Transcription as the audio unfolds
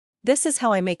This is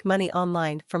how I make money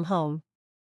online from home.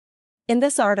 In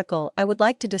this article, I would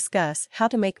like to discuss how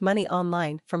to make money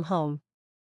online from home.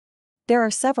 There are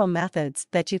several methods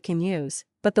that you can use,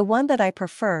 but the one that I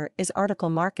prefer is article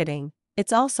marketing.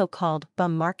 It's also called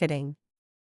bum marketing.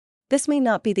 This may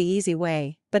not be the easy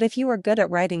way, but if you are good at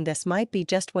writing, this might be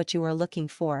just what you are looking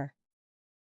for.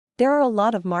 There are a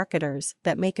lot of marketers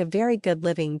that make a very good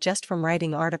living just from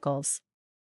writing articles.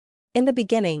 In the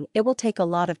beginning, it will take a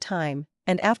lot of time,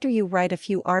 and after you write a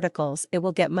few articles, it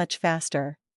will get much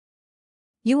faster.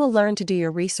 You will learn to do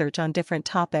your research on different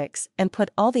topics and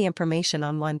put all the information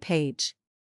on one page.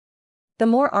 The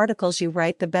more articles you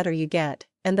write, the better you get,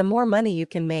 and the more money you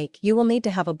can make. You will need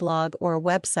to have a blog or a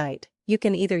website. You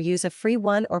can either use a free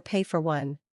one or pay for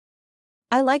one.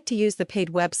 I like to use the paid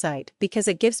website because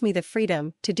it gives me the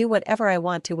freedom to do whatever I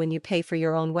want to when you pay for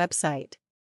your own website.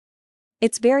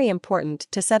 It's very important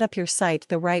to set up your site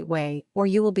the right way, or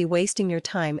you will be wasting your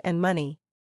time and money.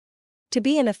 To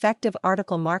be an effective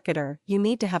article marketer, you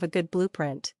need to have a good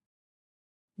blueprint.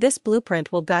 This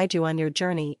blueprint will guide you on your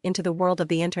journey into the world of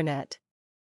the internet.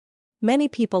 Many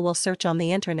people will search on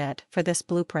the internet for this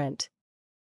blueprint.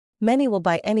 Many will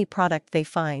buy any product they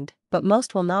find, but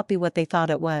most will not be what they thought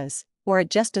it was, or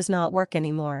it just does not work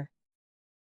anymore.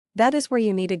 That is where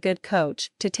you need a good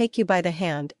coach to take you by the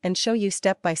hand and show you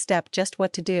step by step just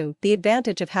what to do. The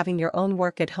advantage of having your own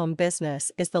work-at-home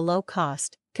business is the low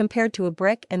cost, compared to a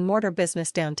brick-and-mortar business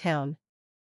downtown.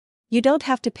 You don't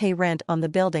have to pay rent on the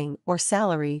building or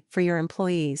salary for your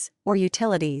employees or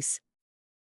utilities.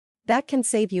 That can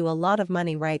save you a lot of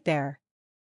money right there.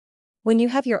 When you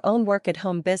have your own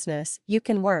work-at-home business, you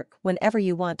can work whenever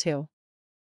you want to.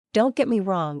 Don't get me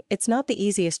wrong, it's not the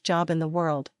easiest job in the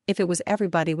world. If it was,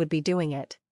 everybody would be doing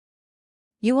it.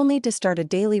 You will need to start a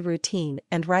daily routine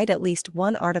and write at least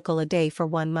one article a day for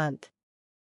 1 month.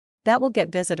 That will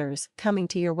get visitors coming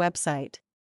to your website.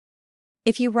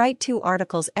 If you write 2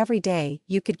 articles every day,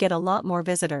 you could get a lot more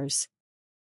visitors.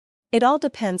 It all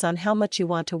depends on how much you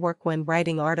want to work when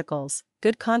writing articles.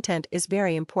 Good content is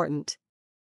very important.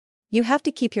 You have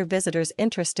to keep your visitors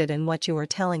interested in what you are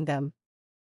telling them.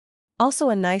 Also,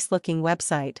 a nice looking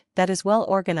website that is well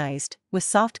organized, with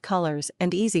soft colors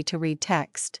and easy to read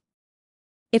text.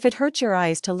 If it hurts your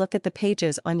eyes to look at the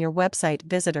pages on your website,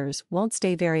 visitors won't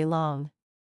stay very long.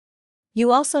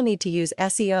 You also need to use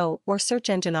SEO or search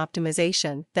engine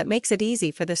optimization that makes it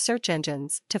easy for the search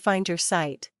engines to find your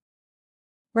site.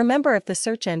 Remember, if the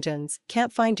search engines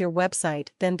can't find your website,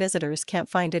 then visitors can't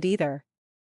find it either.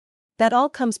 That all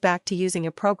comes back to using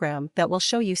a program that will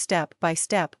show you step by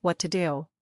step what to do.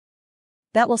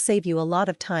 That will save you a lot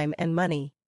of time and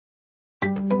money.